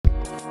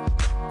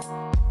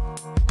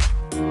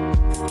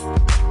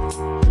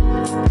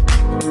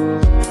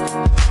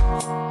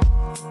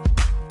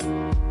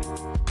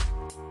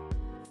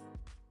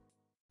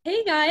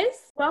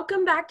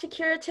Welcome back to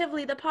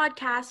Curatively, the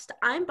podcast.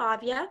 I'm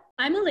Bhavya.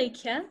 I'm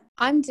Alekia.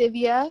 I'm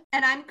Divya.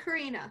 And I'm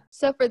Karina.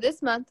 So for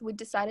this month, we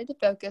decided to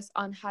focus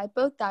on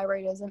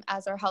hypothyroidism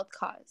as our health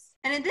cause.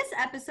 And in this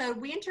episode,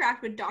 we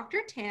interact with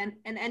Dr. Tan,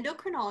 an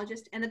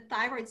endocrinologist and a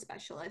thyroid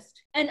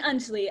specialist. And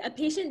Anjali, a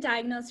patient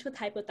diagnosed with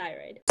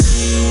hypothyroid.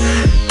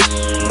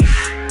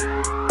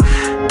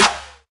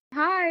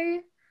 Hi,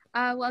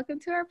 welcome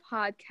to our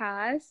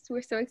podcast.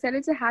 We're so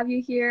excited to have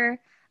you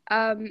here.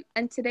 And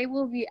today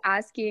we'll be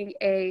asking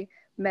a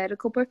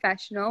medical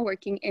professional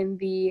working in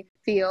the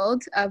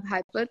field of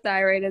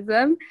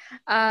hypothyroidism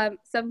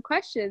some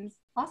questions.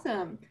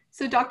 Awesome.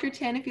 So Dr.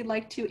 Tan, if you'd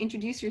like to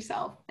introduce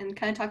yourself and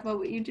kind of talk about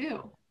what you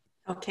do.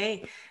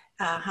 Okay.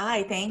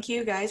 Hi, thank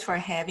you guys for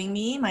having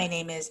me. My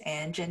name is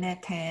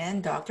Anjanette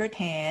Tan, Dr.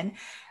 Tan.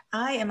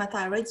 I am a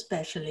thyroid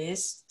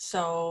specialist.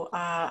 So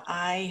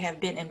I have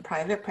been in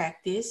private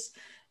practice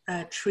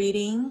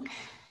treating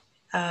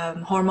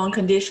hormone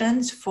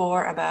conditions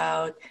for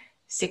about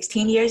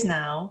 16 years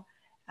now.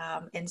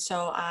 And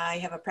so I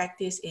have a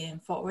practice in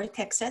Fort Worth,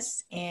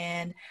 Texas,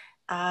 and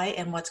I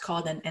am what's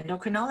called an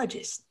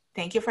endocrinologist.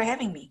 Thank you for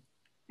having me.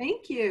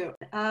 Thank you.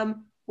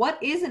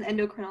 What is an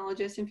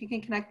endocrinologist, if you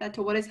can connect that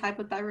to what is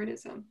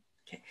hypothyroidism?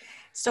 Okay.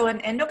 So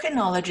an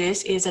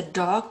endocrinologist is a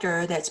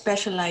doctor that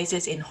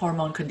specializes in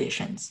hormone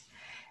conditions.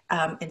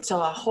 And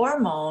so a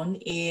hormone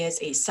is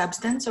a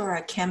substance or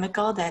a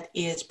chemical that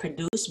is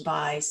produced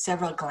by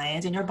several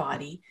glands in your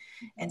body.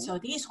 And so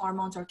these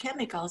hormones or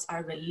chemicals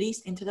are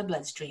released into the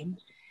bloodstream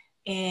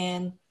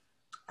and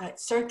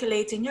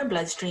circulates in your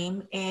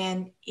bloodstream,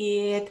 and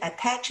it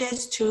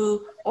attaches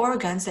to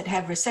organs that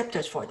have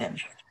receptors for them.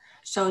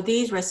 So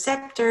these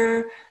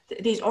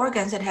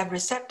organs that have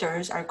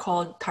receptors are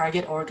called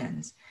target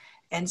organs.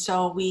 And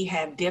so we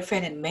have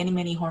different and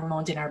many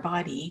hormones in our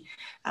body.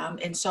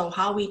 And so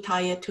how we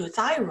tie it to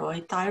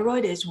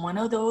thyroid is one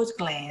of those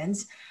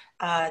glands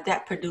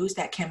that produce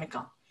that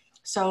chemical.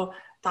 So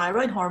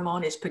thyroid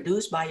hormone is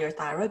produced by your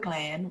thyroid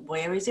gland.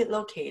 Where is it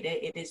located?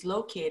 It is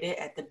located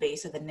at the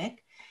base of the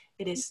neck.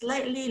 It is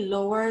slightly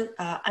lower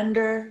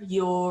under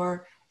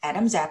your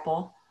Adam's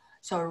apple.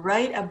 So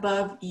right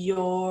above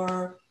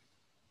your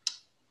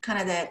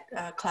kind of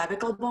that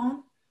clavicle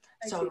bone.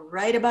 So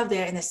right above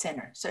there in the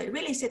center. So it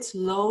really sits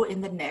low in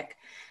the neck.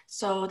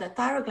 So the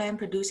thyroid gland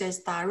produces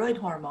thyroid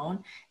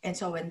hormone. And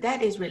so when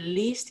that is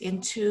released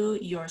into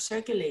your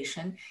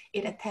circulation,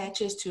 it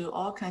attaches to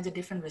all kinds of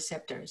different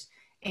receptors.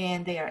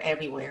 And they are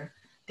everywhere.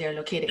 They're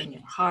located in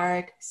your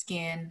heart,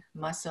 skin,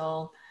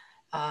 muscle,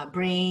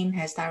 brain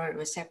has thyroid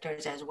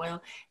receptors as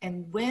well.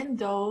 And when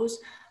those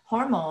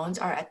hormones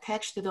are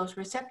attached to those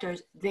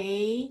receptors,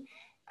 they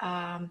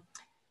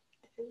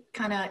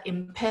kind of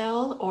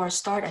impel or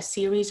start a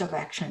series of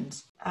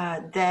actions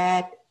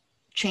that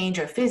change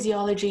your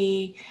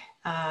physiology,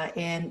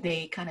 and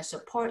they kind of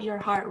support your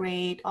heart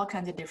rate, all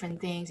kinds of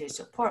different things. They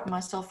support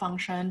muscle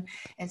function.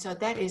 And so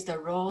that is the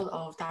role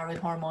of thyroid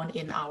hormone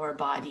in our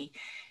body.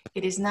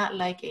 It is not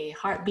like a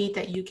heartbeat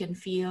that you can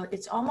feel.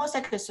 It's almost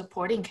like a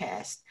supporting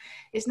cast.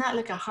 It's not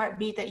like a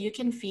heartbeat that you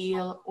can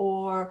feel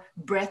or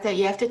breath that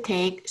you have to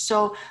take.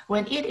 So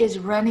when it is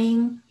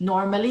running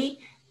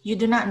normally, you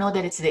do not know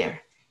that it's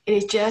there. It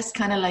is just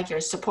kind of like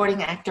your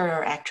supporting actor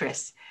or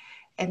actress.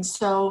 And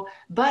so,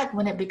 but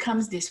when it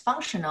becomes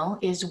dysfunctional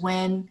is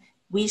when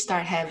we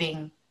start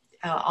having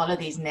all of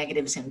these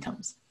negative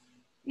symptoms.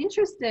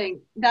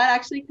 Interesting. That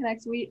actually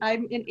connects.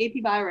 I'm in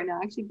AP Bio right now.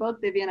 Actually, both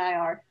Divya and I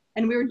are.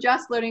 And we were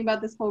just learning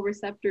about this whole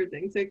receptor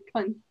thing. So it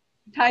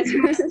ties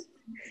in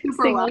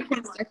super well.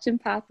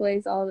 Transduction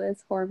pathways, all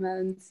this,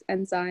 hormones,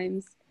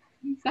 enzymes.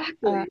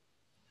 Exactly.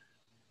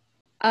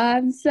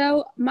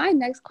 So my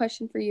next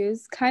question for you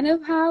is kind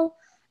of how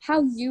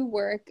you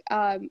work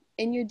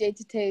in your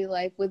day-to-day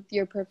life with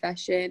your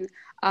profession,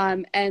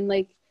 and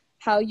like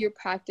how your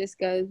practice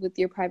goes with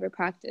your private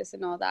practice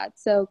and all that.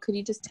 So could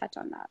you just touch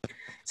on that?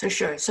 So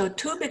sure. So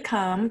to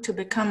become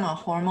a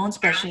hormone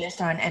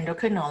specialist or an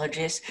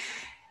endocrinologist,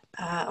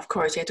 of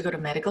course, you have to go to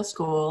medical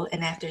school.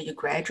 And after you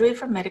graduate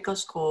from medical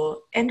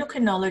school,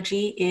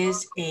 endocrinology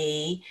is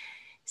a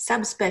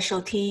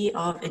subspecialty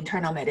of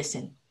internal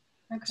medicine.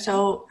 Okay.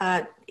 So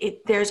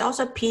there's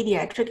also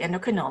pediatric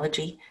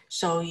endocrinology.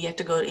 So you have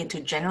to go into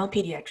general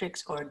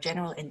pediatrics or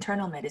general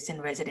internal medicine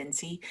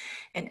residency.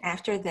 And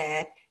after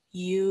that,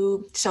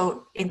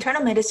 so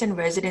internal medicine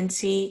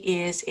residency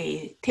is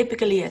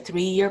typically a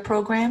 3-year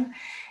program.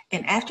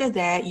 And after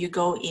that, you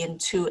go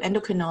into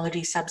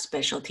endocrinology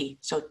subspecialty.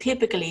 So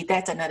typically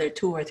that's another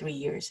 2 or 3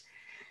 years.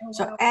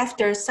 So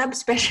after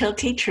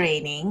subspecialty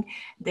training,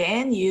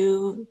 then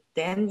you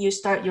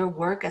start your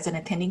work as an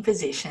attending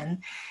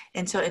physician.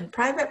 And so in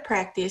private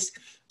practice,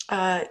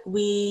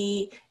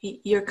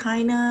 you're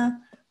kind of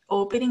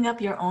opening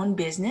up your own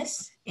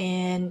business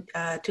and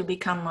to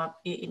become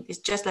it's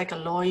just like a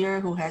lawyer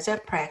who has a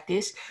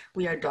practice.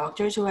 We are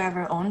doctors who have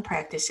our own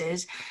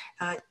practices.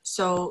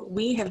 So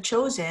we have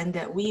chosen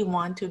that we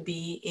want to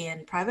be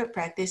in private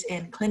practice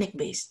and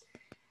clinic-based.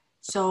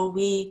 So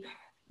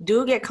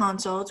do get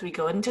consults. We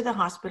go into the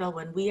hospital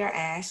when we are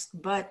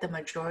asked, but the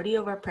majority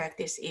of our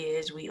practice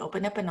is we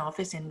open up an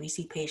office and we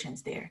see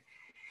patients there.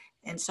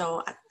 And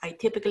so I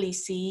typically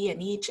see,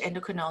 and each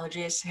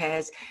endocrinologist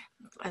has,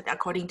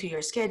 according to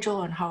your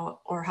schedule and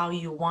how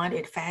you want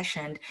it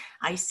fashioned,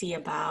 I see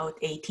about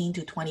 18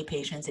 to 20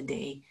 patients a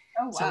day.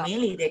 Oh, wow. So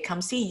mainly they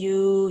come see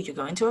you, you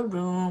go into a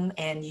room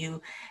and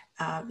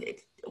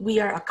we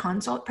are a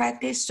consult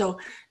practice. So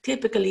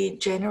typically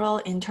general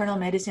internal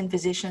medicine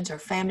physicians or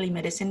family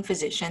medicine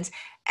physicians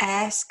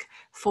ask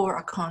for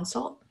a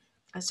consult.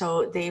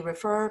 So they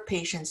refer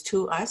patients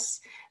to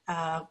us,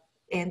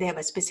 and they have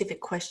a specific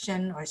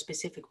question or a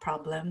specific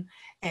problem,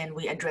 and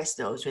we address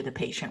those with the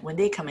patient when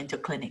they come into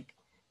clinic.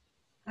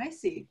 I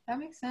see. That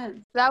makes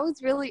sense. That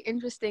was really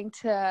interesting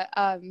to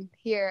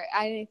hear.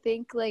 I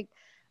think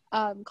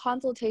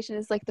consultation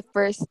is like the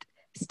first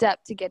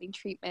step to getting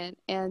treatment,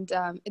 and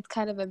it's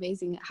kind of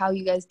amazing how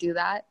you guys do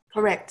that.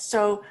 Correct.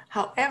 So,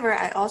 however,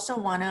 I also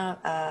want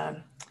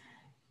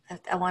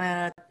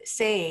to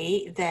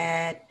say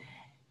that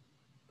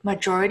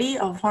majority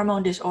of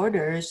hormone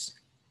disorders,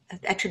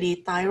 actually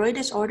thyroid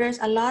disorders,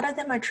 a lot of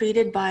them are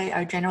treated by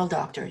our general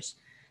doctors.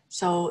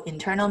 So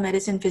internal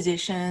medicine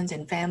physicians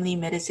and family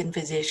medicine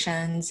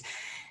physicians,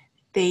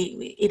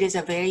 it is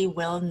a very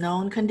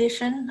well-known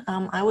condition,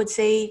 I would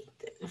say,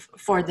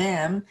 for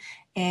them.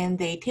 And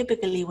they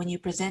typically, when you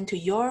present to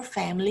your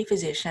family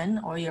physician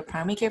or your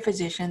primary care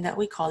physician, that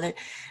we call it,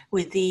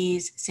 with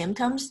these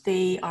symptoms,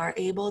 they are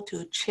able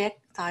to check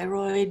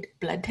thyroid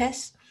blood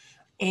tests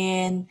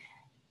and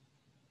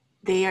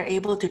they are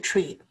able to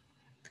treat.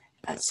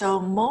 So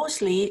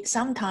mostly,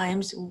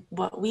 sometimes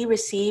what we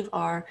receive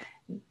are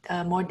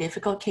more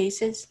difficult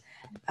cases.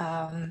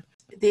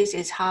 This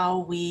is how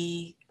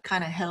we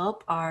kind of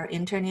help our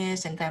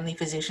internists and family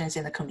physicians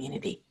in the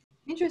community.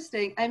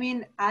 Interesting. I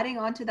mean, adding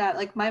on to that,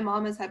 like my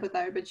mom is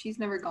hypothyroid, but she's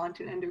never gone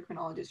to an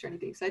endocrinologist or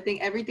anything. So I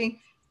think everything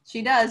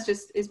she does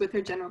just is with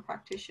her general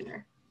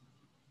practitioner.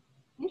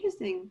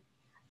 Interesting.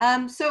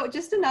 So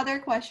just another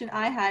question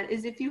I had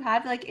is if you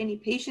have like any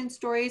patient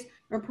stories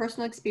or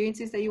personal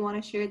experiences that you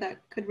want to share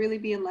that could really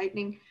be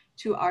enlightening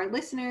to our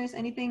listeners,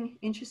 anything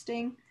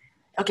interesting?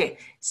 Okay,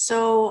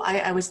 so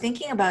I was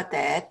thinking about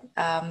that.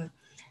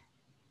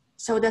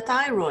 So the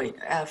thyroid,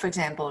 for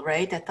example,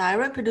 right? The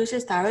thyroid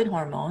produces thyroid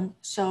hormone.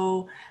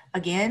 So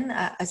again,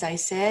 as I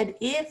said,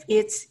 if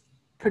it's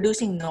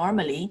producing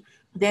normally,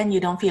 then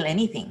you don't feel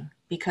anything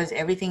because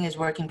everything is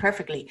working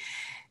perfectly.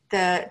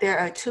 There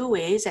are two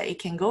ways that it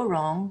can go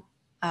wrong.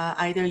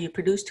 Either you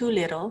produce too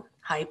little,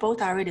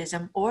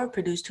 hypothyroidism, or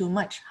produce too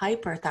much,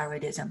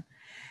 hyperthyroidism.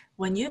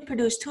 When you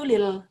produce too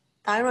little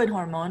thyroid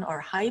hormone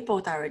or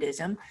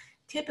hypothyroidism,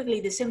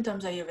 typically the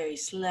symptoms are you're very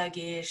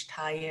sluggish,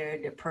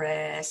 tired,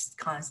 depressed,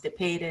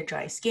 constipated,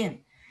 dry skin.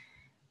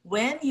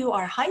 When you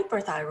are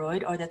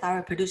hyperthyroid or the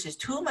thyroid produces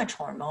too much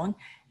hormone,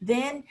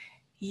 then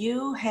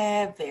you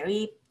have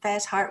very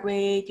fast heart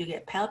rate, you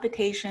get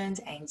palpitations,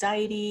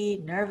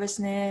 anxiety,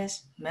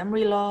 nervousness,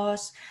 memory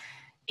loss,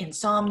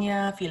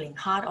 insomnia, feeling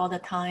hot all the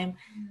time.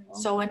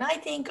 So when I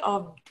think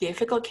of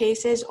difficult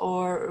cases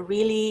or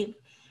really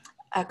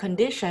a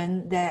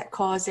condition that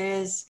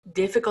causes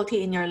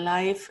difficulty in your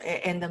life,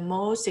 and the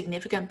most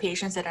significant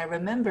patients that I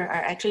remember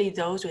are actually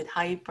those with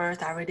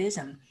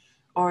hyperthyroidism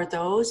or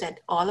those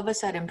that all of a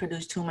sudden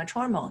produce too much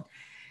hormone.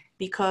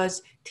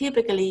 Because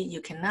typically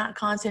you cannot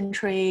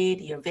concentrate,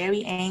 you're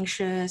very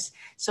anxious.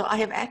 So I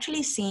have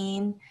actually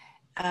seen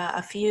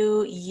a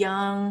few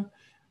young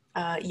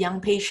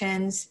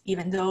patients,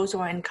 even those who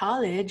are in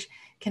college,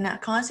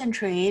 cannot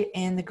concentrate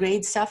and the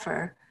grades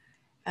suffer.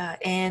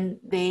 And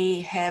they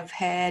have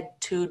had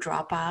to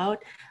drop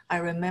out. I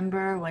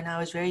remember when I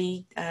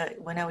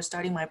was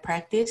starting my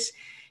practice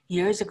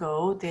years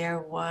ago, there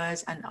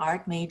was an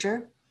art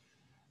major.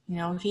 You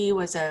know,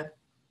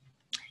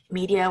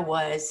 media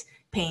was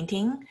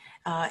painting,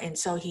 and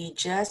so he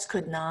just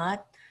could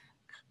not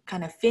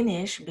kind of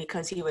finish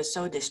because he was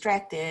so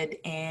distracted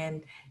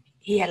and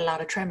he had a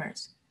lot of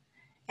tremors.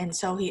 And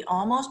so he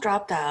almost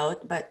dropped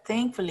out, but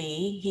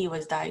thankfully he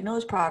was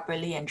diagnosed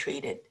properly and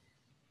treated.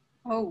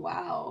 Oh,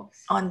 wow.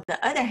 On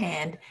the other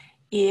hand,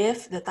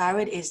 if the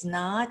thyroid is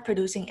not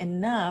producing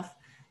enough,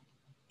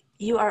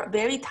 you are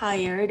very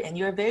tired and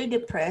you're very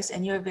depressed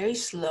and you're very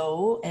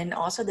slow. And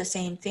also the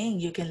same thing,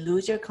 you can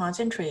lose your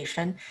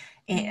concentration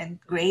and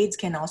grades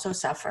can also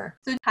suffer.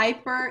 So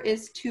hyper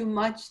is too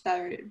much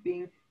thyroid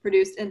being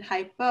produced and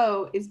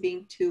hypo is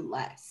being too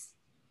less.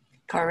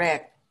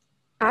 Correct.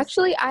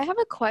 Actually, I have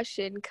a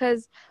question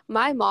because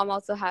my mom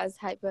also has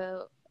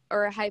hypo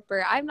or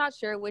hyper. I'm not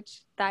sure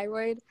which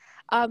thyroid,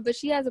 but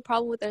she has a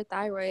problem with her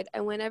thyroid.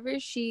 And whenever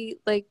she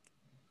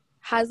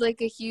has a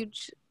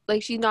huge,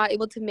 she's not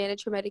able to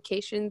manage her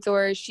medications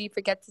or she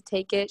forgets to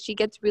take it, she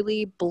gets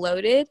really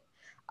bloated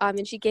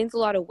and she gains a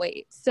lot of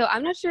weight. So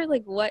I'm not sure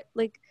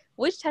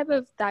which type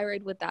of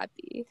thyroid would that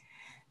be?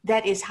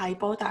 That is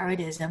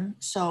hypothyroidism.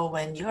 So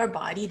when your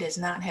body does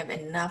not have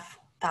enough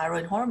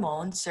thyroid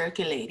hormone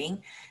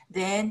circulating,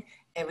 then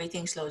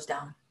everything slows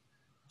down.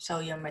 So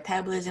your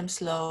metabolism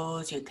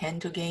slows, you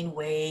tend to gain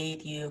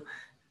weight, you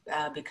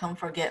become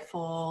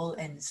forgetful,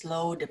 and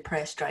slow,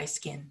 depressed, dry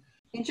skin.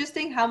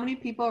 Interesting how many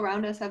people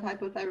around us have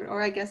hypothyroid,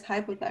 or I guess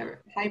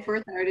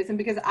hyperthyroidism,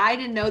 because I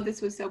didn't know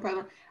this was so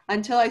prevalent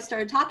until I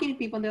started talking to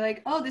people, and they're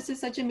like, oh, this is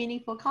such a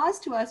meaningful cause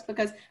to us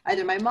because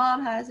either my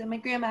mom has it, my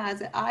grandma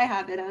has it, I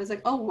have it. I was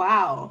like, oh,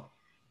 wow.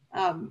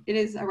 It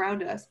is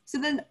around us.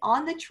 So then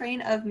on the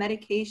train of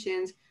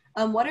medications,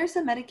 what are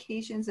some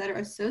medications that are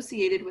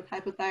associated with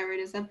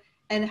hypothyroidism,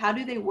 and how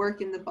do they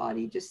work in the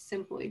body, just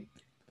simply?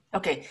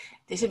 Okay,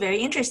 this is very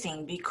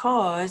interesting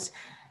because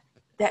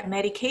that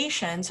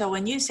medication, so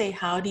when you say,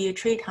 how do you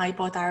treat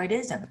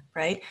hypothyroidism,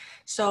 right?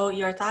 So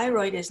your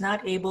thyroid is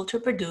not able to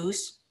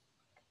produce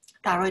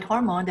thyroid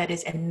hormone that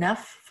is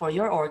enough for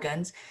your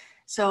organs.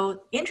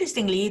 So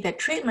interestingly, the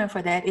treatment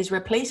for that is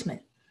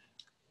replacement.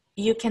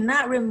 You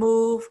cannot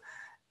remove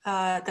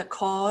the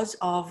cause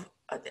of,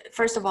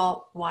 first of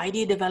all, why do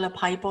you develop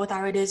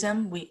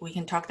hypothyroidism? We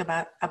can talk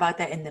about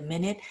that in a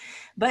minute.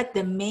 But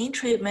the main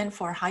treatment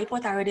for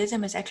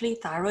hypothyroidism is actually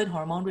thyroid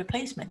hormone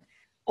replacement,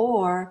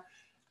 or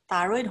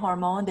thyroid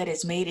hormone that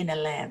is made in a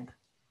lab,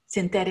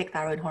 synthetic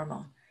thyroid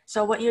hormone.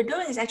 So what you're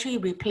doing is actually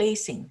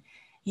replacing.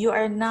 You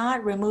are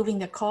not removing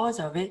the cause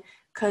of it,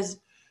 because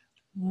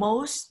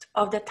most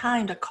of the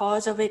time the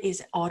cause of it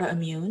is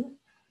autoimmune,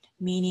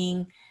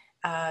 meaning,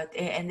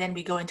 and then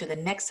we go into the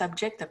next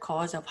subject, the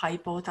cause of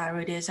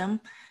hypothyroidism.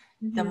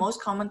 Mm-hmm. The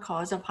most common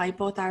cause of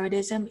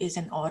hypothyroidism is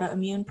an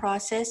autoimmune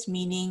process,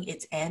 meaning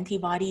it's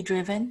antibody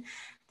driven.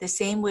 The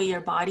same way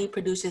your body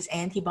produces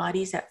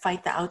antibodies that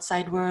fight the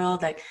outside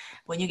world, like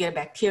when you get a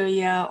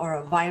bacteria or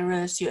a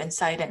virus, you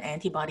incite an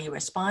antibody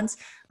response.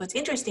 What's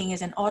interesting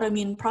is an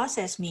autoimmune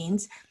process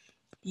means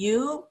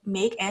you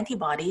make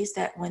antibodies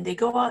that when they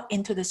go out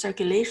into the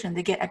circulation,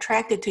 they get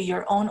attracted to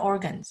your own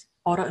organs,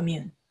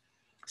 autoimmune.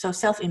 So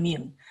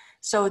self-immune.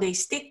 So they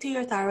stick to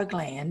your thyroid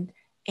gland,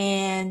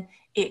 and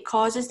it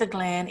causes the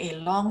gland a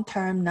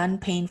long-term,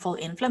 non-painful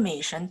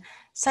inflammation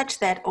such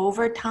that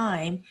over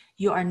time,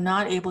 you are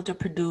not able to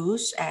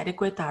produce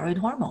adequate thyroid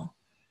hormone.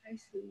 I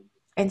see.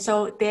 And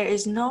so there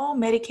is no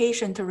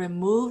medication to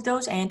remove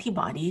those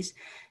antibodies.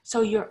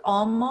 So you're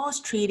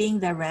almost treating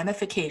the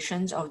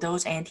ramifications of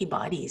those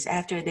antibodies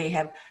after they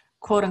have,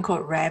 quote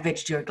unquote,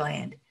 ravaged your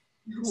gland.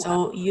 Wow.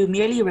 So you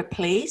merely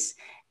replace,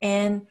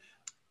 and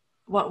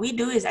what we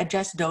do is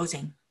adjust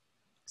dosing.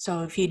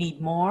 So if you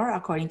need more,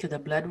 according to the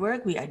blood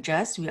work, we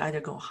adjust. We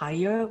either go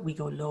higher, we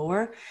go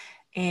lower.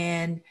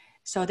 And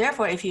so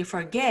therefore, if you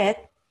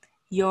forget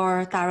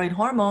your thyroid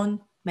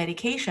hormone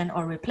medication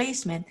or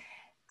replacement,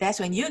 that's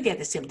when you get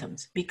the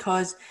symptoms,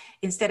 because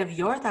instead of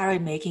your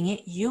thyroid making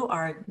it, you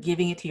are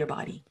giving it to your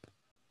body.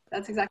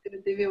 That's exactly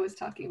what Divya was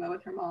talking about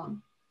with her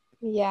mom.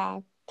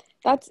 Yeah,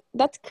 that's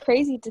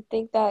crazy to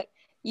think that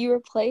you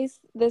replace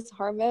this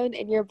hormone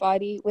in your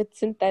body with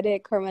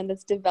synthetic hormone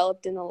that's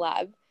developed in the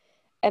lab.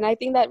 And I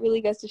think that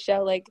really goes to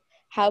show like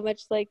how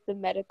much like the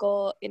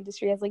medical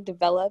industry has like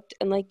developed,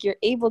 and like you're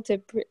able to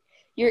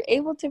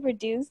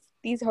produce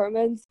these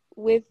hormones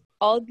with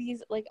all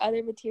these like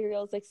other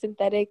materials, like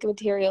synthetic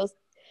materials,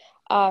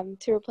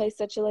 to replace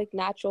such a like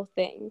natural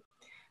thing.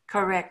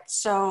 Correct.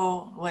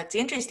 So what's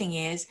interesting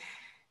is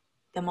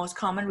the most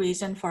common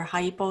reason for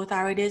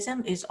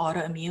hypothyroidism is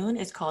autoimmune.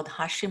 It's called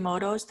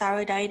Hashimoto's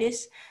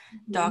thyroiditis.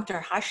 Mm-hmm.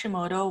 Dr.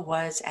 Hashimoto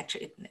was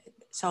actually,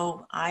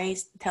 so I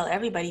tell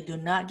everybody, do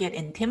not get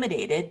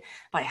intimidated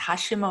by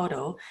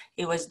Hashimoto.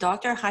 It was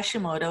Dr.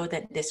 Hashimoto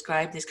that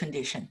described this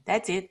condition.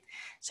 That's it.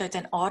 So it's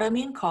an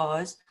autoimmune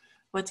cause.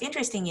 What's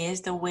interesting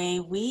is the way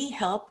we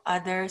help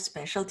other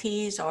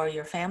specialties or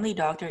your family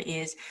doctor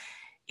is,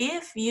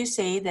 if you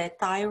say that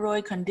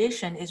thyroid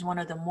condition is one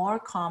of the more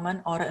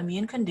common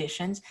autoimmune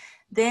conditions,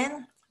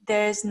 then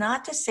there's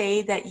not to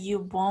say that you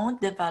won't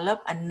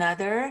develop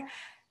another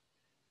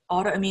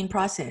autoimmune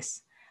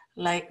process.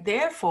 Like,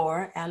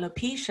 therefore,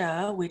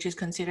 alopecia, which is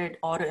considered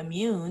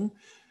autoimmune,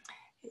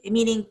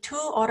 meaning two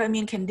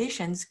autoimmune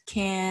conditions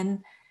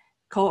can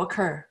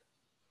co-occur.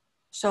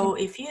 So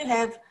if you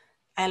have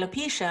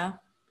alopecia,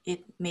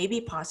 it may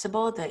be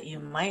possible that you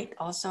might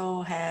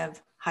also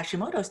have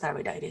Hashimoto's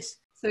thyroiditis.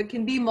 So it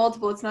can be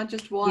multiple. It's not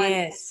just one.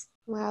 Yes.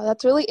 Wow,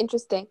 that's really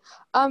interesting.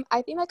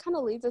 I think that kind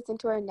of leads us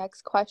into our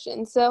next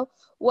question. So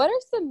what are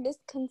some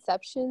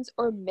misconceptions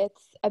or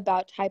myths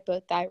about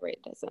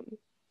hypothyroidism?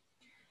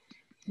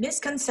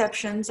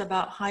 Misconceptions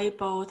about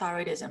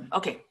hypothyroidism.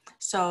 Okay,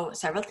 so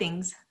several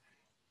things.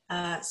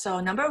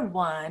 So number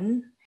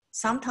one,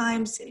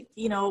 sometimes,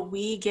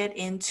 we get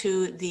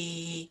into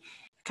the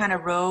kind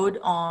of road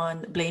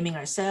on blaming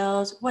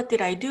ourselves. What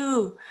did I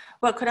do?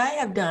 What could I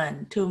have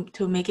done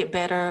to make it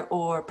better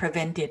or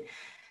prevent it?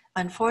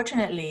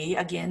 Unfortunately,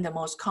 again, the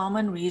most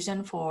common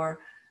reason for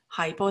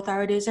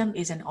hypothyroidism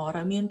is an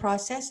autoimmune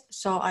process.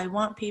 So I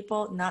want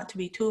people not to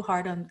be too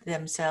hard on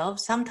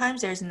themselves.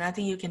 Sometimes there's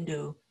nothing you can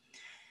do.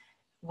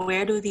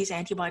 Where do these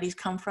antibodies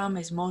come from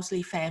is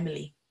mostly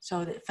family.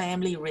 So the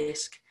family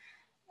risk.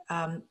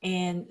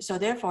 And so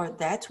therefore,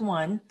 that's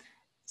one.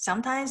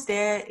 Sometimes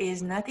there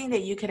is nothing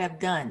that you could have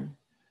done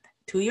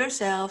to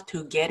yourself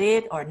to get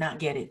it or not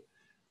get it.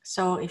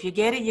 So if you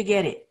get it, you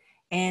get it.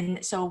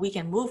 And so we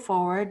can move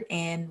forward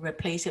and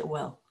replace it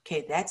well.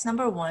 Okay, that's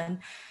number one.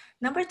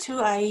 Number two,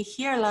 I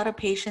hear a lot of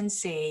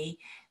patients say,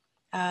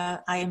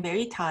 I am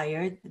very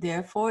tired,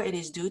 therefore it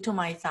is due to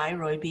my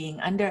thyroid being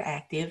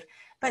underactive,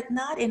 but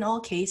not in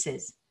all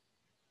cases.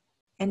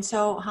 And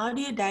so how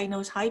do you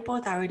diagnose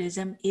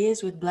hypothyroidism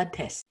is with blood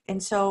tests.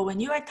 And so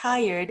when you are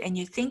tired and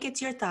you think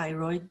it's your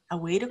thyroid, a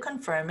way to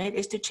confirm it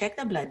is to check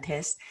the blood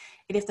test.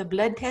 And if the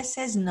blood test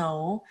says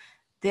no,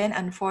 then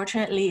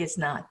unfortunately it's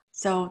not.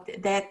 So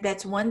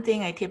that's one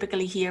thing I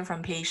typically hear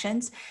from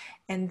patients.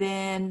 And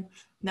then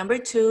number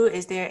two,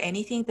 is there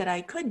anything that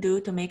I could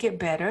do to make it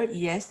better?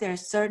 Yes, there are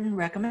certain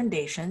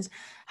recommendations.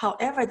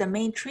 However, the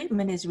main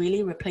treatment is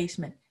really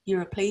replacement. You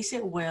replace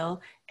it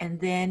well, and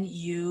then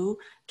you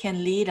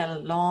can lead a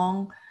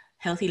long,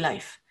 healthy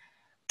life.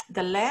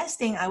 The last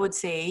thing I would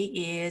say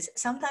is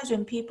sometimes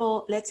when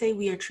people, let's say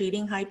we are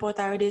treating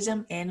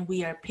hypothyroidism and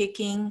we are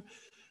picking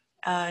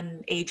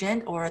an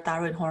agent or a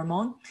thyroid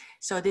hormone.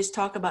 So this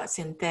talk about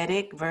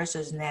synthetic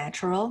versus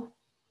natural.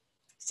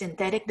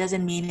 Synthetic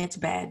doesn't mean it's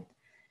bad.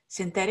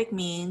 Synthetic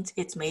means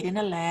it's made in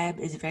a lab,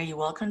 it's very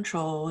well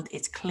controlled,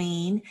 it's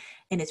clean,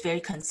 and it's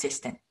very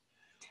consistent.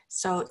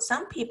 So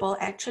some people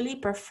actually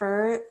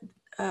prefer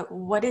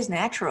what is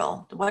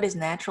natural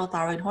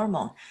thyroid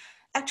hormone.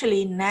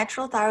 Actually,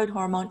 natural thyroid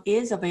hormone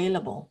is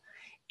available.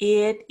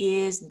 It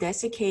is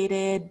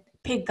desiccated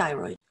pig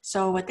thyroid.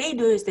 So what they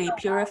do is they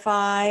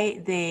purify,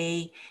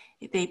 they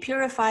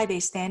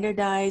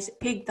standardize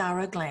pig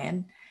thyroid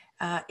gland,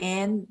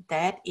 and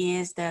that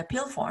is the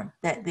pill form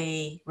that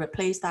they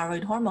replace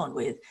thyroid hormone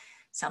with.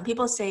 Some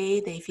people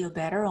say they feel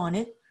better on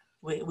it,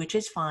 which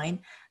is fine.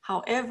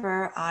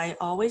 However, I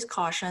always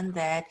caution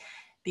that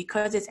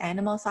because it's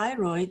animal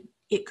thyroid,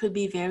 it could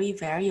be very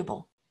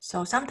variable.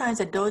 So sometimes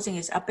the dosing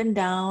is up and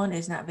down,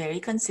 is not very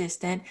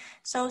consistent.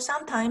 So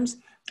sometimes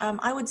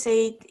I would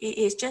say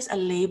it's just a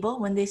label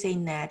when they say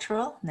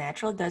natural.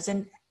 Natural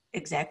doesn't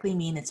exactly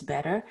mean it's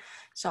better.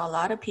 So a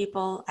lot of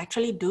people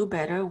actually do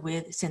better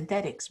with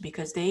synthetics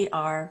because they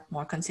are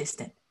more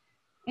consistent.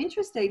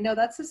 Interesting. No,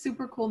 that's a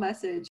super cool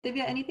message.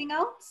 Divya, anything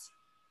else?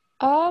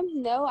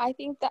 No, I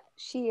think that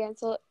she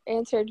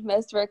answered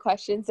most of our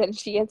questions, and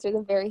she answered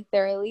them very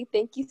thoroughly.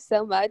 Thank you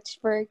so much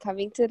for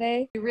coming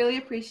today. We really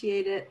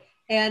appreciate it.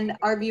 And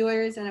our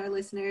viewers and our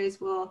listeners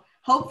will,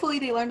 hopefully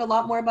they learned a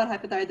lot more about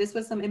hypothyroid. This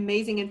was some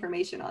amazing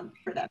information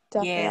for them.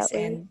 Definitely. Yes,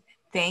 and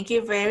thank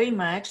you very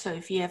much. So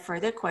if you have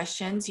further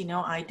questions,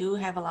 I do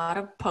have a lot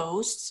of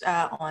posts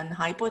on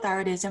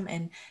hypothyroidism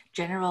and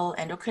general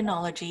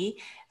endocrinology.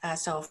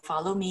 So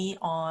follow me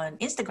on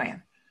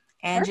Instagram,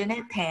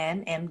 Anjanette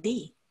Tan,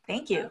 MD.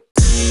 Thank you.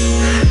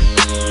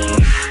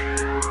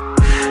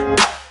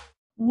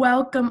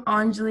 Welcome,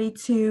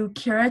 Anjali, to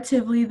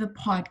Curatively, the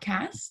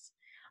podcast.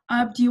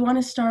 Do you want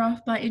to start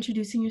off by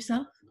introducing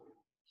yourself?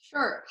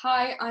 Sure.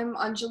 Hi, I'm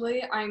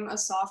Anjali. I'm a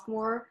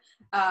sophomore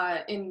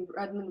in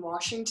Redmond,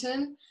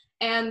 Washington.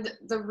 And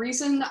the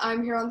reason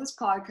I'm here on this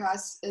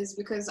podcast is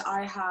because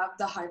I have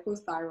the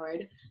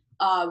hypothyroid,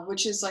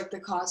 which is like the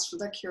cause for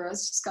the cure I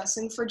was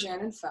discussing for Jan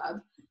and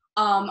Feb.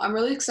 I'm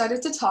really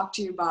excited to talk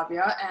to you,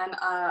 Bhavya, and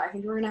I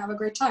think we're going to have a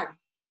great time.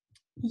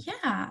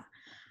 Yeah.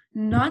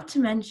 Not to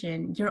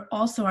mention, you're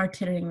also our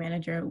tutoring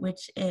manager,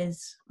 which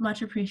is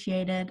much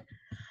appreciated.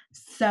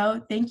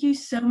 So thank you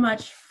so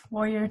much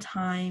for your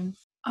time.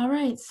 All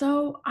right,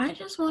 so I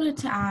just wanted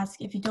to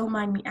ask, if you don't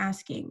mind me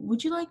asking,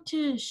 would you like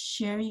to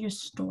share your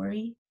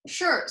story?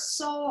 Sure.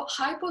 So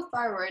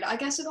hypothyroid, I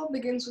guess it all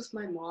begins with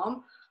my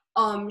mom.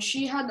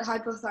 She had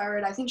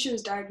hypothyroid. I think she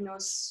was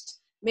diagnosed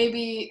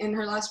maybe in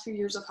her last few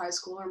years of high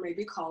school or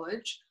maybe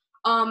college.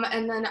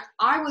 And then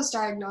I was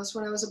diagnosed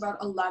when I was about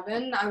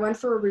 11. I went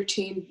for a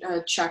routine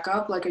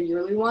checkup, like a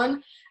yearly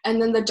one. And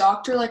then the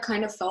doctor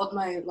kind of felt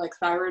my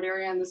thyroid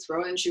area in the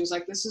throat, and she was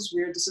like, this is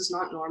weird. This is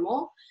not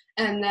normal.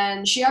 And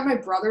then she had my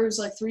brother,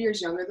 who's 3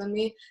 years younger than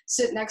me,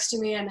 sit next to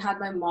me and had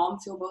my mom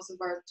feel both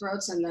of our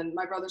throats. And then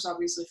my brothers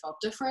obviously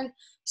felt different.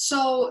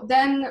 So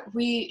then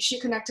she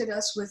connected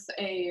us with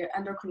a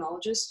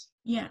endocrinologist.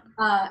 Yeah.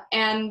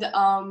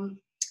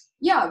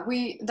 Yeah,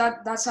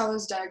 that's how I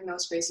was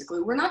diagnosed,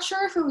 basically. We're not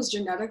sure if it was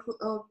genetic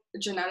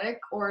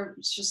or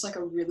it's just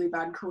a really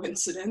bad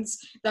coincidence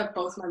that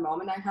both my mom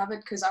and I have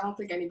it, because I don't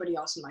think anybody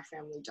else in my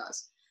family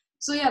does.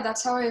 So yeah,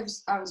 that's how I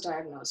was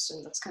diagnosed,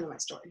 and that's kind of my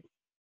story.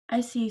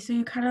 I see. So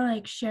you kind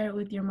of share it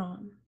with your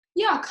mom.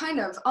 Yeah, kind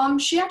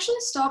of. She actually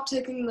stopped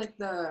taking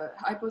the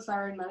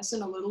hypothyroid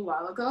medicine a little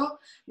while ago,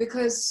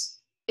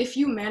 because if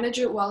you manage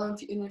it well and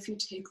if you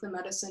take the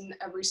medicine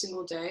every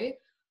single day,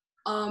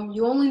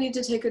 you only need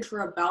to take it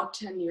for about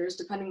 10 years,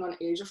 depending on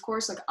age, of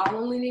course. I'll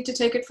only need to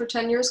take it for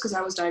 10 years because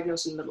I was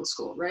diagnosed in middle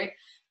school, right?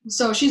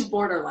 So she's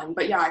borderline,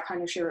 but yeah, I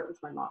kind of share it with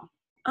my mom.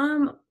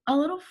 A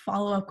little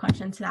follow-up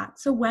question to that.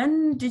 So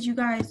when did you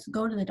guys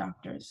go to the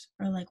doctors,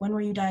 or when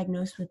were you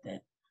diagnosed with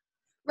it?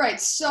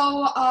 Right.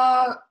 So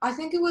I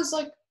think it was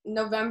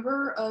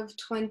November of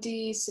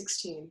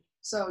 2016.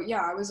 So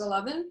yeah, I was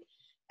 11.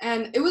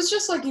 And it was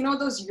just like,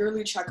 those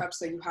yearly checkups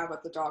that you have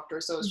at the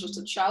doctor. So it was just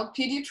a child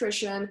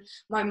pediatrician.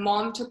 My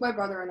mom took my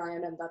brother and I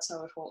in, and that's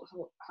how it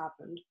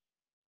happened.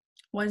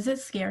 Was it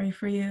scary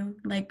for you,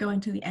 like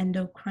going to the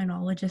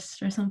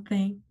endocrinologist or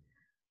something?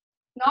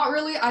 Not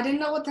really. I didn't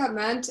know what that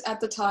meant at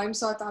the time,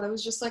 so I thought it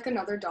was just like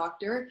another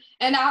doctor.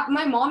 And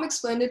my mom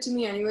explained it to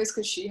me anyways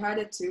because she had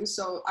it too,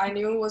 so I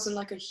knew it wasn't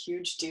like a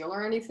huge deal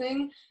or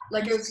anything.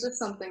 Like it was just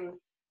something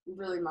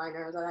really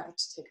minor that I had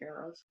to take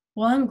care of.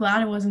 Well, I'm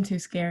glad it wasn't too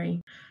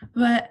scary.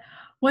 But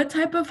what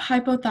type of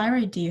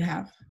hypothyroid do you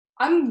have?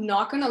 I'm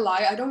not gonna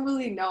lie, I don't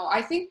really know.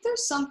 I think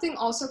there's something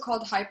also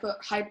called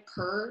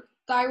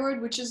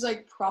hyperthyroid, which is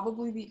like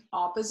probably the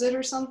opposite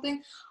or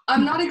something.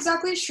 I'm not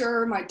exactly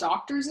sure. My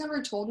doctors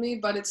never told me,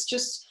 but it's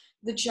just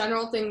the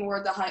general thing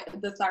where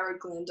the thyroid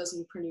gland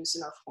doesn't produce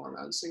enough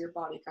hormones, so your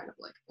body kind of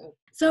like.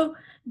 So,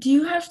 do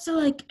you have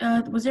to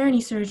was there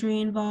any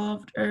surgery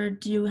involved, or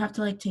do you have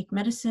to take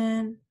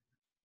medicine?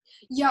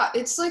 Yeah,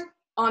 it's like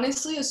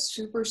honestly a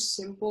super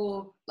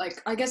simple,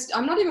 like, I guess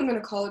I'm not even going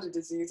to call it a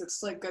disease.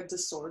 It's like a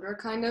disorder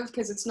kind of,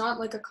 because it's not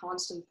like a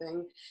constant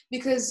thing.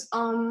 Because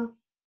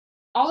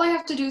all I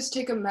have to do is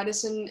take a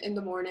medicine in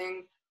the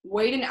morning,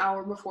 wait an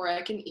hour before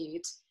I can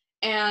eat,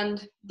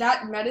 and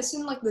that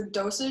medicine, like the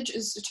dosage,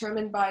 is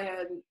determined by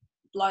a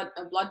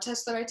blood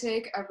test that I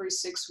take every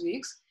 6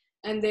 weeks,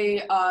 and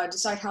they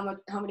decide how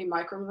many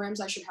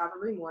micrograms I should have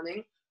every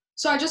morning.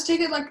 So I just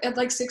take it at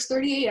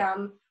 6:30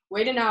 a.m.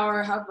 Wait an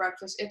hour, have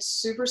breakfast. It's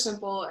super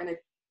simple, and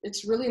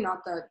it's really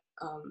not that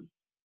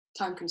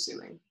time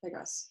consuming, I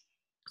guess.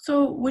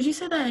 So would you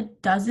say that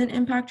it doesn't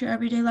impact your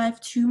everyday life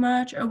too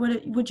much, or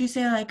would you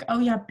say oh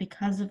yeah,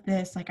 because of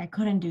this, I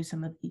couldn't do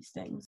some of these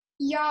things?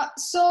 Yeah,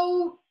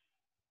 so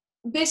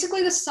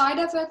basically the side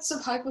effects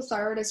of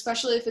hypothyroid,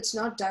 especially if it's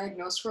not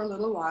diagnosed for a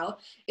little while,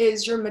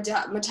 is your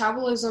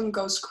metabolism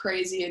goes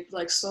crazy.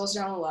 It slows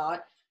down a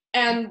lot.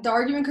 And the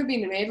argument could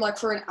be made,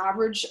 for an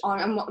average,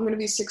 I'm going to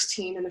be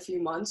 16 in a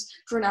few months,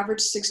 for an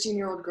average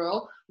 16-year-old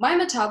girl, my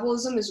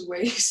metabolism is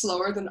way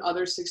slower than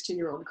other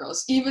 16-year-old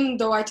girls, even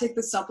though I take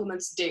the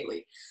supplements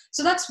daily.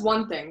 So that's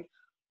one thing.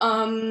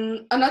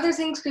 Another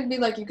thing could be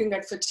you can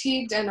get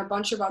fatigued and a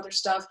bunch of other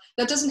stuff.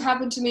 That doesn't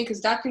happen to me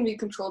because that can be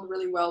controlled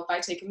really well by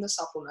taking the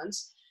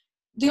supplements.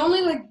 The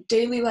only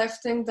daily life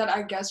thing that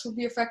I guess would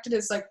be affected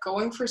is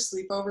going for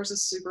sleepovers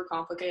is super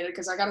complicated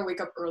because I gotta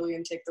wake up early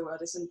and take the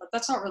medicine, but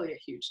that's not really a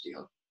huge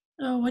deal.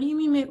 Oh, what do you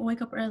mean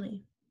wake up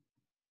early?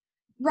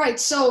 Right,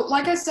 so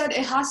like I said,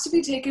 it has to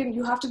be taken,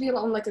 you have to be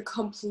on a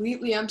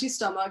completely empty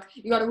stomach.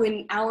 You gotta wait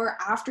an hour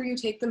after you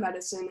take the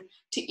medicine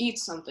to eat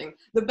something.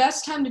 The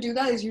best time to do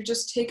that is you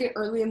just take it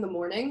early in the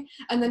morning,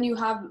 and then you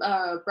have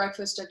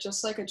breakfast at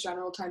just a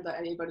general time that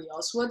anybody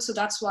else would. So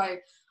that's why,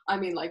 I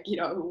mean, I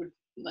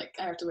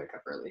have to wake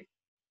up early.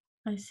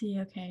 I see,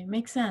 okay.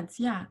 Makes sense,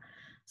 yeah.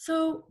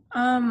 So,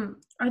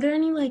 are there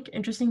any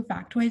interesting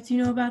factoids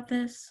you know about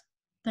this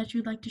that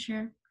you'd like to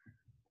share?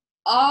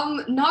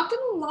 Not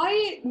gonna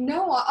lie,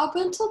 no, up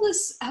until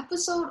this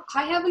episode,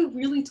 I haven't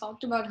really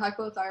talked about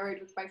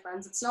hypothyroid with my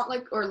friends. It's not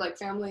or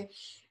family.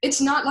 It's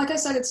not, like I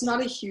said, it's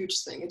not a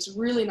huge thing. It's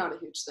really not a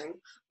huge thing.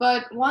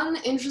 But one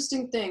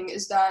interesting thing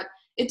is that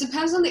it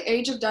depends on the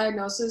age of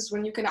diagnosis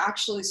when you can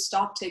actually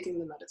stop taking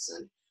the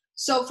medicine.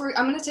 So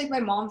I'm gonna take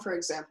my mom, for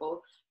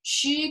example.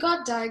 She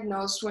got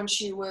diagnosed when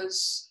she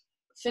was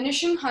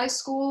finishing high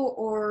school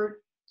or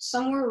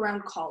somewhere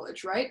around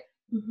college, right?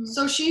 Mm-hmm.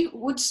 So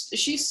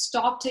she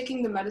stopped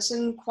taking the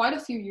medicine quite a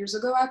few years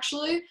ago,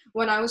 actually,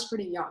 when I was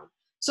pretty young.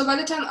 So by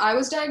the time I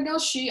was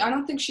diagnosed, I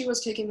don't think she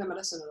was taking the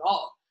medicine at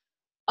all.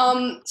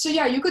 So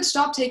yeah, you could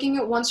stop taking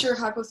it once you're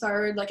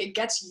hypothyroid, it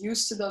gets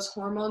used to those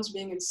hormones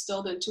being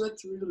instilled into it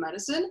through the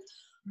medicine.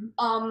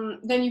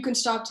 Then you can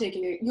stop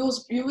taking it. You'll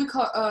be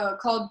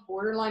called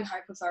borderline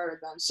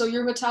hypothyroid then. So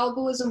your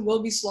metabolism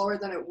will be slower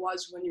than it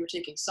was when you were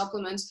taking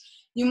supplements.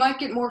 You might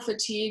get more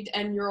fatigued,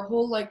 and your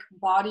whole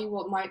body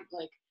might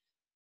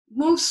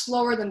move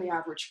slower than the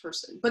average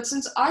person. But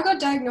since I got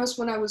diagnosed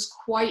when I was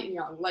quite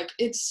young,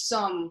 it's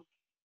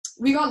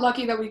we got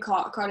lucky that we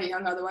caught it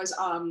young. Otherwise,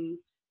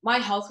 my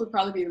health would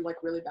probably be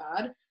really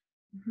bad.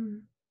 Mm-hmm.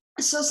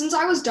 So since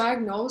I was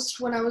diagnosed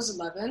when I was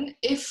 11,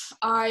 if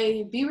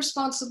I be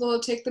responsible,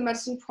 take the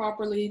medicine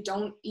properly,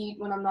 don't eat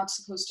when I'm not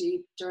supposed to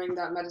eat during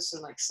that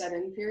medicine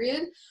set-in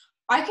period,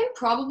 I can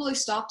probably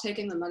stop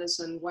taking the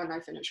medicine when I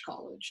finish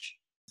college.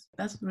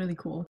 That's really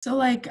cool. So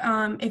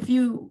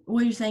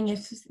what you're saying,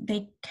 if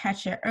they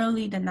catch it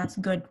early, then that's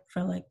good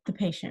for the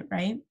patient,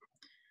 right?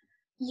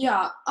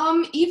 Yeah.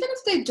 Even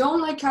if they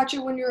don't catch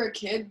it when you're a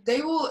kid,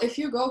 they will, if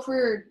you go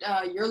for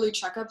yearly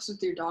checkups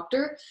with your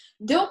doctor,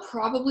 they'll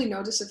probably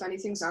notice if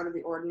anything's out of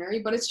the ordinary,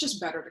 but it's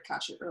just better to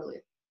catch it early.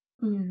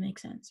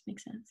 Makes sense.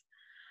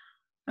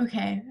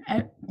 Okay,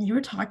 you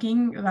were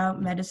talking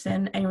about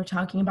medicine and you were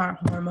talking about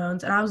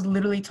hormones, and I was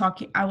literally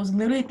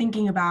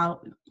thinking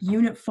about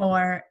Unit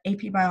 4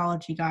 AP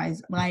Biology,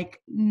 guys,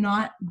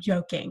 not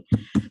joking,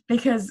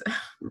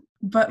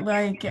 but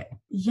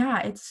yeah,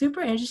 it's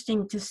super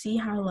interesting to see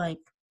how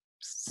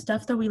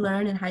stuff that we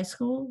learn in high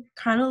school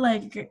kind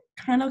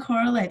of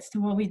correlates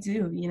to what we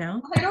do, you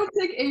know? I don't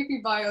take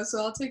AP Bio,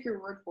 so I'll take your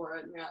word for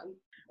it, man.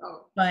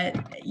 Oh. But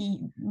a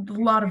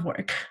lot of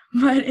work,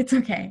 but it's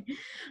okay.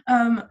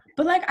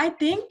 But like, I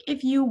think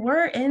if you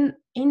were in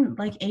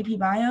like AP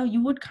Bio,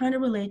 you would kind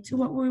of relate to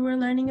what we were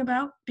learning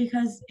about,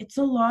 because it's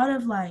a lot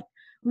of like,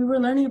 we were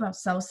learning about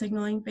cell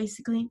signaling,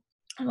 basically.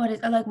 What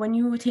is like when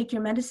you take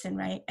your medicine,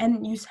 right?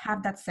 And you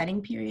have that setting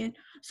period.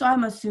 So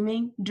I'm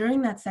assuming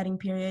during that setting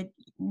period,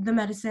 the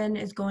medicine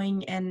is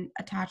going and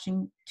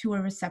attaching to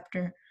a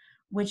receptor,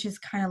 which is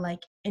kind of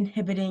like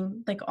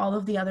inhibiting like all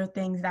of the other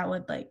things that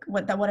would like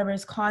whatever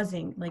is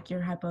causing like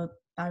your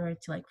hypothyroid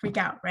to like freak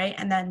out, right?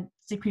 And then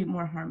secrete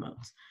more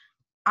hormones.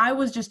 I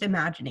was just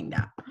imagining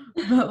that,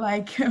 but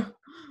like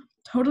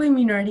totally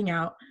me nerding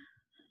out.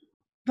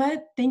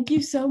 But thank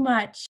you so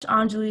much,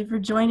 Anjali, for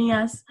joining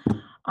us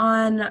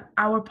on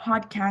our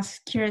podcast,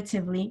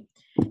 Curatively.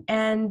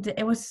 And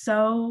it was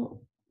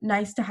so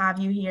nice to have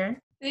you here.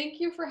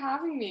 Thank you for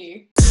having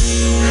me.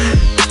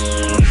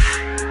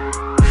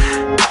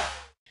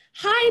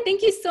 Hi,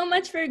 thank you so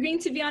much for agreeing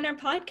to be on our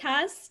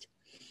podcast.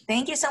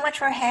 Thank you so much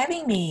for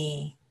having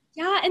me.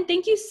 Yeah, and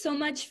thank you so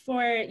much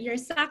for your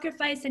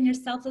sacrifice and your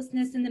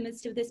selflessness in the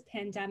midst of this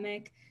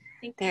pandemic.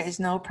 There is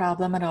no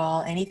problem at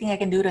all. Anything I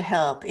can do to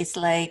help. It's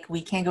like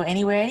we can't go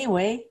anywhere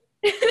anyway.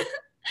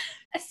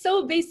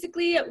 So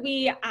basically,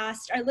 we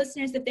asked our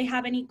listeners if they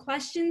have any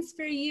questions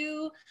for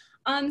you.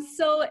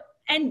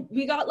 And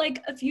we got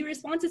like a few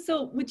responses.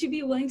 So would you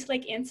be willing to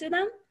like answer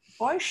them?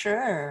 For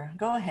sure.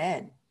 Go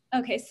ahead.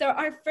 Okay, so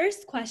our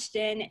first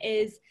question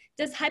is,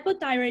 does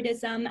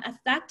hypothyroidism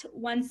affect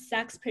one's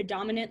sex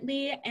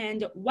predominantly,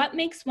 and what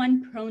makes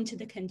one prone to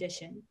the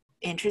condition?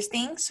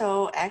 Interesting.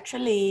 So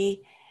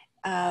actually,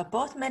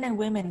 both men and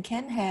women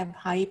can have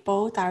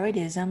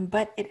hypothyroidism,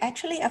 but it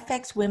actually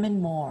affects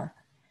women more.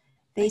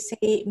 They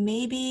say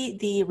maybe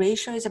the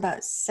ratio is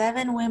about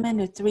 7 women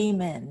to 3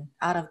 men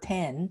out of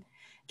 10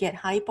 get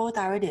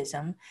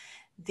hypothyroidism.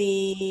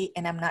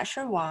 And I'm not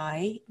sure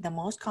why, the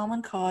most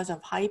common cause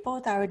of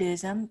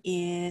hypothyroidism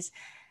is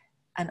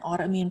an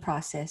autoimmune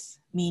process,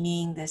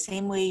 meaning the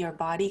same way your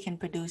body can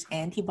produce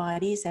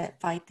antibodies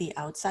that fight the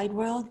outside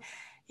world,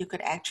 you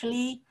could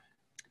actually,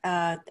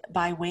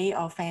 by way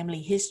of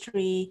family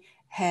history,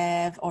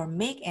 have or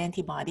make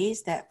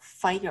antibodies that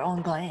fight your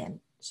own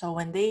gland. So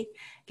when they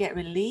get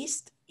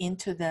released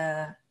into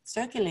the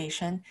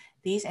circulation,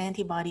 these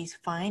antibodies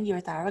find your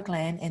thyroid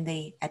gland and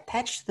they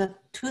attach to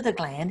the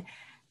gland,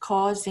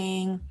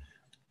 causing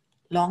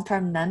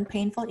long-term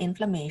non-painful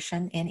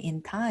inflammation. And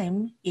in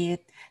time, the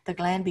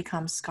gland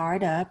becomes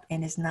scarred up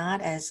and is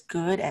not as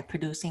good at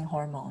producing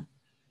hormone.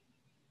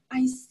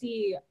 I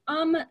see.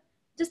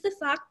 Does the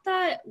fact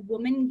that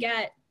women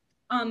get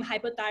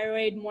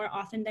hypothyroid more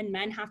often than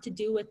men have to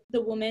do with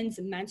the woman's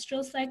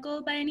menstrual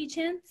cycle by any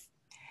chance?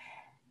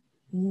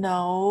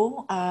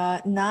 No,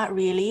 not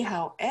really.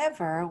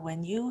 However,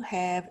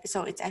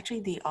 so it's actually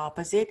the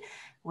opposite.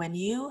 When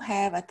you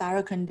have a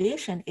thyroid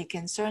condition, it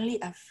can certainly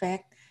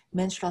affect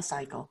menstrual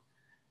cycle.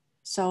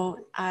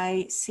 So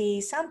I see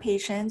some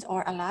patients,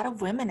 or a lot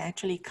of women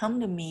actually come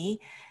to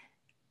me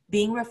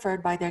being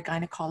referred by their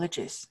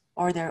gynecologist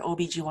or their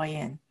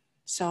OBGYN.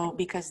 So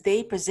because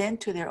they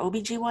present to their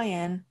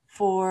OBGYN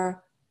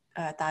for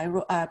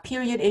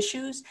period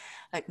issues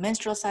like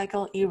menstrual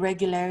cycle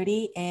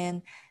irregularity,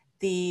 and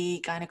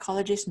the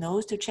gynecologist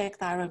knows to check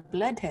thyroid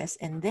blood tests,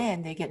 and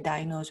then they get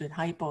diagnosed with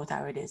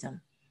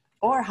hypothyroidism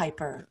or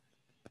hyper.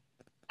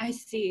 I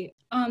see.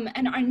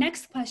 And our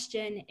next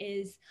question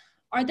is,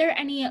 are there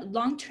any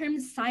long-term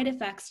side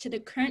effects to the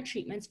current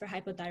treatments for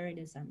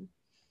hypothyroidism?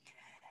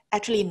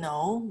 Actually,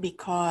 no,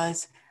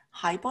 because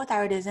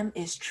hypothyroidism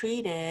is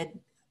treated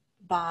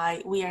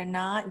we are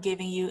not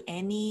giving you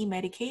any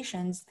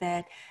medications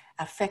that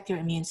affect your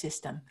immune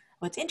system.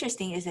 What's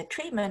interesting is that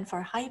treatment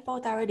for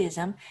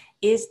hypothyroidism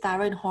is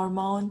thyroid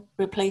hormone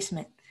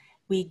replacement.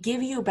 We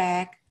give you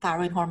back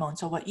thyroid hormone.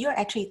 So what you're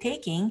actually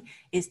taking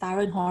is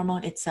thyroid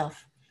hormone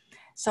itself.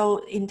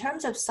 So in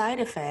terms of side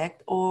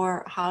effect,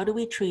 or how do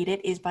we treat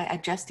it, is by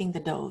adjusting the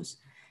dose.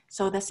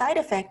 So the side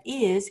effect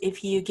is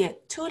if you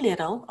get too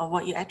little of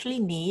what you actually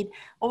need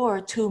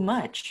or too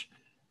much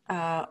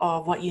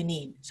of what you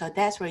need. So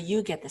that's where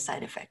you get the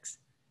side effects.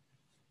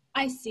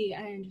 I see,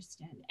 I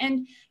understand.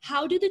 And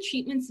how do the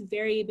treatments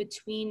vary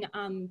between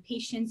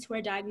patients who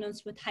are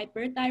diagnosed with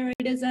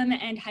hyperthyroidism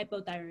and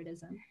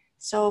hypothyroidism?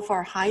 So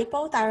for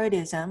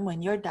hypothyroidism,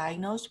 when you're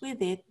diagnosed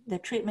with it, the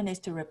treatment is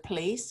to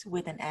replace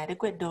with an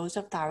adequate dose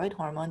of thyroid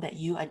hormone that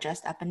you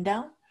adjust up and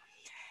down.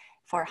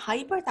 For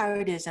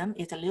hyperthyroidism,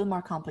 it's a little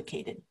more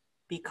complicated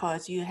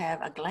because you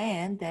have a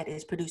gland that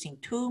is producing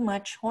too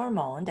much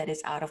hormone that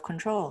is out of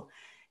control.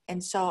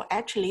 And so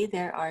actually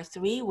there are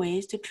 3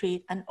 ways to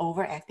treat an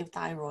overactive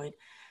thyroid.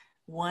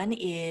 One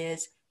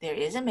is there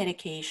is a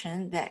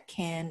medication that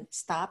can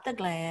stop the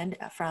gland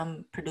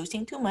from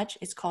producing too much.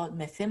 It's called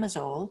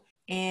methimazole.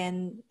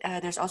 And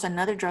there's also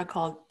another drug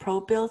called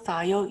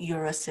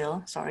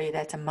propylthiouracil. Sorry,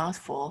 that's a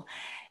mouthful.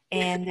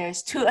 And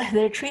there's 2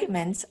 other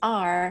treatments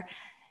are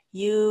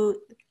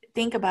you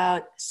think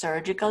about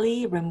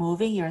surgically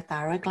removing your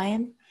thyroid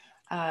gland.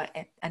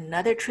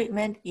 Another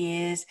treatment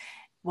is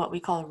what we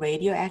call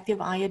radioactive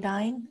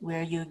iodine,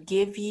 where you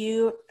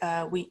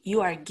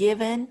are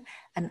given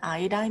an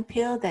iodine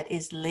pill that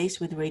is laced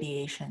with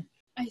radiation.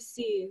 I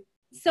see.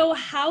 So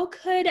how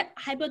could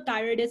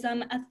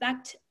hypothyroidism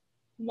affect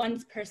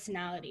one's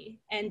personality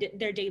and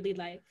their daily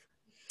life?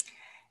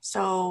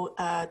 So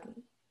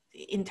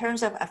in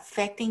terms of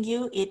affecting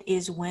you, it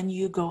is when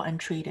you go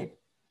untreated.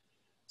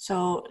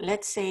 So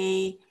let's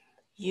say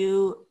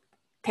you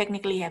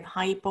technically have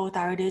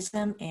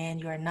hypothyroidism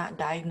and you're not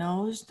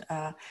diagnosed.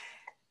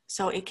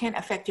 So it can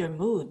affect your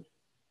mood.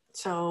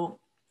 So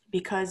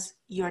because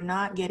you're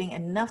not getting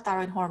enough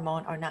thyroid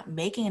hormone or not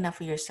making enough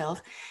for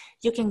yourself,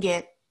 you can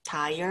get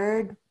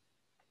tired,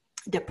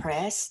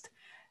 depressed.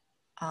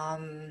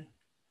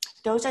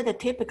 Those are the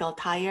typical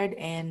tired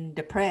and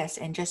depressed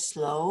and just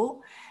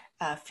slow,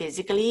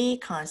 physically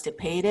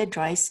constipated,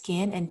 dry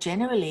skin, and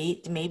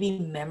generally maybe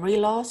memory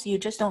loss. You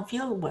just don't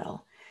feel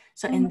well.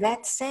 So in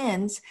that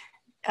sense,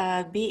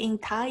 being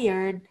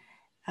tired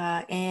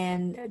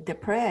and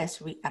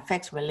depressed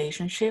affects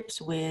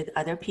relationships with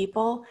other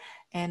people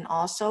and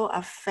also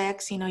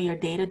affects, your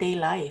day-to-day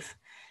life.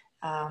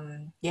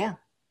 Yeah.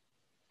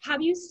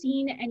 Have you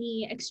seen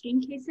any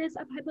extreme cases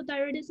of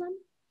hypothyroidism?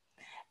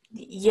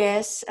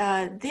 Yes,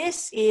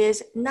 this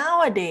is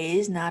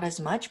nowadays not as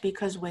much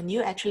because when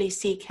you actually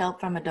seek help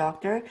from a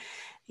doctor,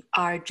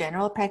 our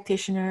general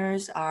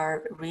practitioners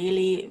are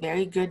really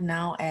very good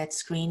now at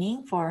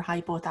screening for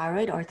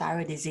hypothyroid or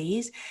thyroid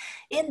disease.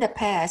 In the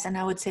past, and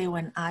I would say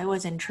when I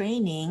was in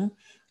training,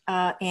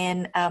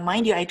 and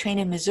mind you, I trained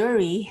in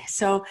Missouri,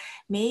 so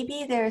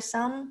maybe there are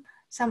some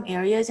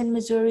areas in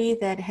Missouri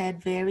that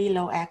had very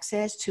low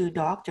access to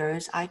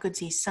doctors. I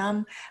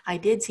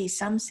did see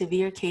some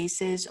severe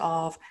cases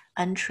of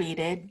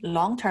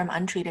long-term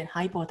untreated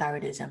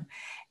hypothyroidism.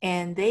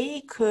 And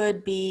they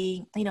could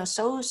be,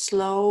 so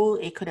slow,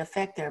 it could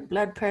affect their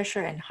blood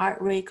pressure and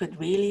heart rate could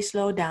really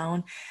slow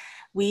down.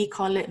 We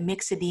call it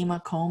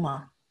myxedema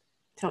coma.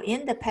 So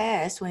in the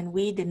past, when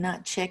we did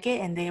not check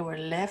it and they were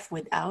left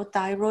without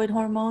thyroid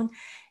hormone,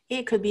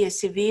 it could be as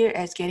severe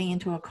as getting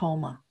into a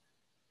coma.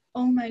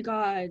 Oh my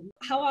God.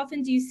 How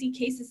often do you see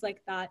cases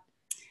like that?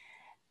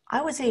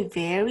 I would say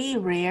very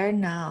rare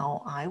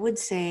now. I would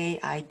say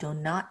I do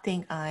not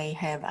think I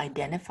have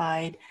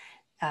identified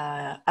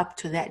up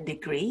to that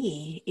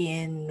degree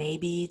in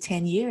maybe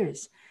 10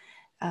 years.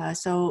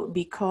 So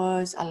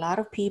because a lot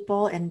of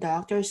people and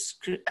doctors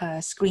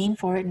screen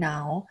for it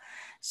now.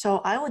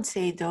 So I would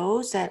say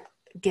those that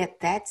get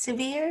that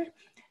severe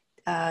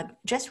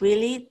just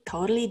really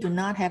totally do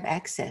not have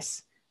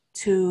access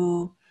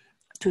to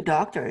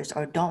doctors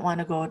or don't want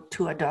to go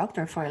to a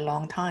doctor for a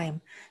long time.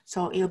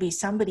 So it'll be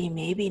somebody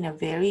maybe in a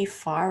very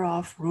far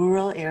off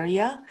rural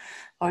area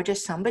or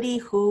just somebody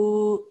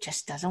who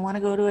just doesn't want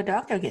to go to a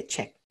doctor get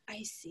checked.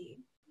 I see.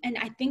 And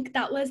I think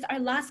that was our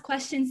last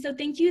question. So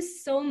thank you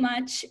so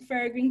much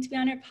for agreeing to be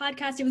on our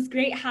podcast. It was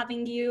great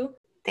having you.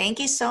 Thank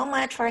you so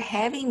much for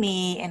having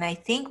me. And I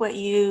think what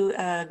you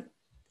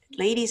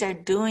ladies are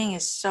doing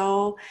is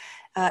so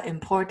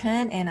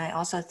important, and I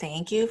also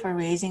thank you for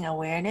raising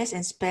awareness,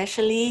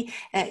 especially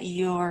at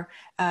your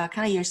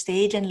kind of your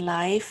stage in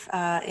life,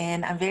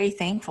 and I'm very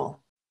thankful.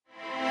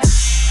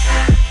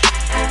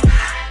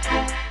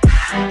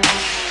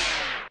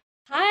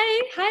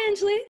 Hi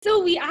Anjali.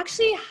 So we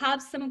actually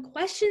have some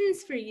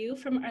questions for you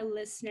from our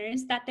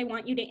listeners that they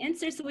want you to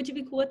answer. So would you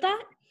be cool with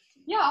that?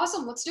 Yeah,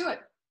 awesome. Let's do it.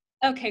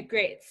 Okay,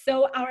 great.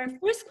 So our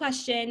first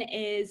question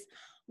is,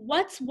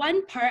 what's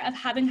one part of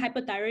having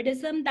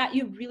hypothyroidism that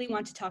you really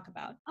want to talk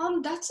about?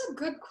 That's a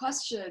good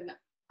question.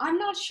 I'm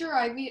not sure,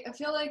 Ivy. I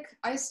feel like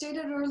I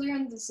stated earlier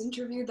in this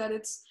interview that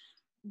it's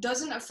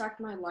doesn't affect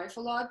my life a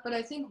lot, but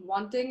I think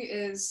one thing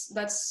is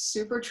that's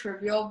super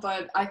trivial,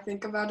 but I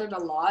think about it a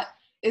lot,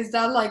 is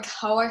that like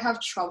how I have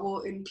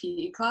trouble in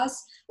PE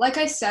class. Like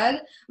I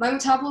said, my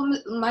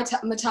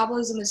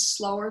metabolism is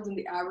slower than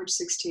the average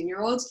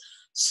 16-year-olds.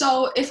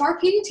 So if our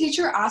PE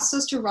teacher asks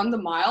us to run the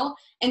mile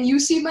and you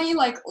see me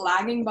like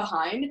lagging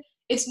behind,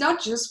 it's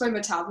not just my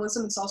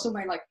metabolism, it's also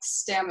my like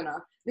stamina,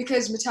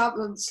 because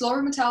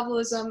slower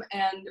metabolism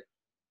and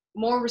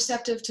more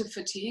receptive to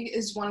fatigue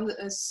is one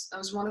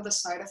of the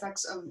side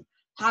effects of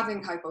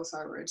having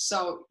hypothyroid.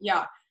 So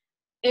yeah,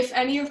 if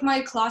any of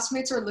my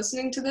classmates are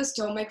listening to this,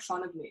 don't make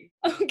fun of me.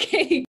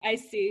 Okay, I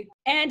see.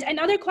 And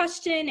another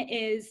question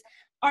is,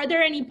 are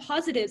there any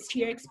positives to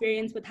your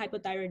experience with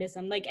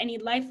hypothyroidism? Like any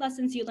life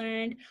lessons you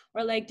learned,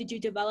 or like did you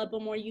develop a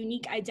more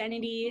unique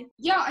identity?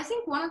 Yeah, I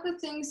think one of the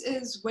things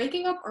is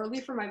waking up early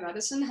for my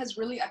medicine has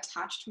really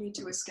attached me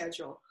to a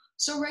schedule.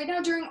 So right now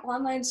during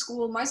online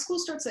school, my school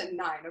starts at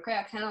 9, okay?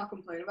 I cannot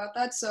complain about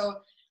that. So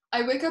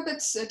I wake up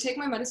take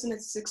my medicine at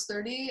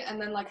 6:30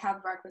 and then like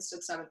have breakfast at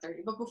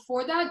 7:30. But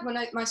before that, when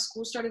my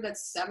school started at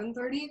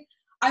 7:30,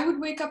 I would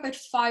wake up at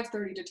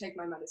 5:30 to take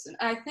my medicine.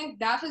 And I think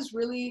that has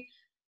really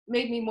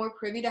made me more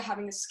privy to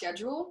having a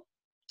schedule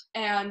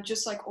and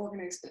just like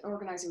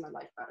organizing my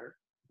life better.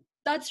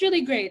 That's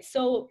really great.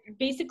 So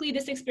basically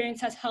this experience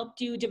has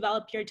helped you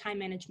develop your time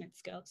management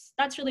skills.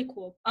 That's really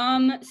cool.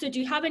 So do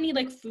you have any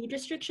like food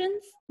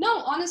restrictions? No,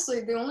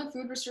 honestly, the only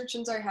food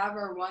restrictions I have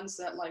are ones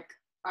that like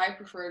I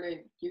prefer to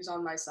use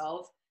on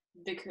myself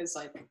because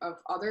like of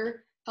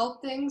other health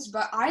things,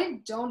 but I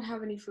don't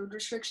have any food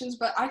restrictions,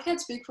 but I can't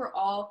speak for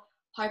all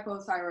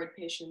hypothyroid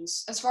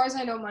patients. As far as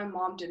I know, my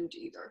mom didn't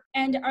either.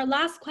 And our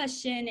last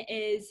question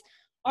is,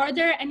 are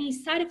there any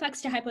side effects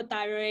to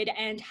hypothyroid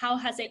and how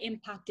has it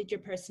impacted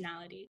your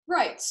personality?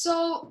 Right,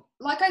 so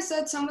like I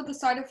said, some of the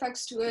side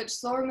effects to it,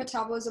 slower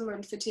metabolism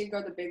and fatigue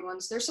are the big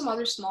ones. There's some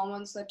other small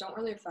ones that don't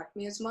really affect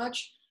me as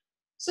much.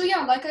 So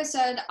yeah, like I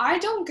said, I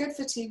don't get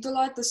fatigued a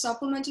lot. The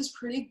supplement is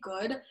pretty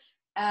good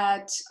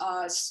at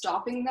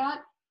stopping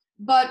that.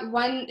 But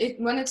when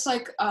it's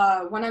like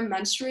when I'm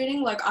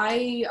menstruating, like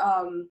I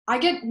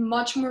get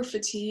much more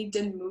fatigued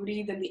and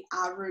moody than the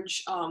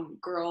average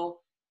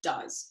girl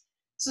does.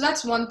 So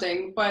that's one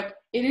thing, but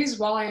it is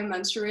while I am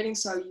menstruating,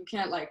 so you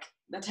can't like,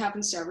 that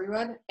happens to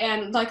everyone.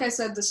 And like I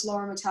said, the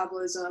slower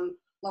metabolism,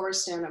 lower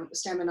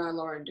stamina,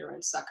 lower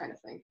endurance, that kind of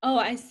thing. Oh,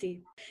 I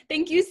see.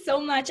 Thank you so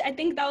much. I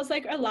think that was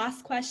like our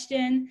last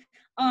question.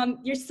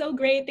 You're so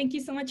great. Thank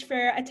you so much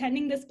for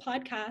attending this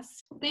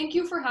podcast. Thank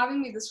you for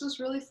having me. This was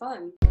really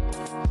fun.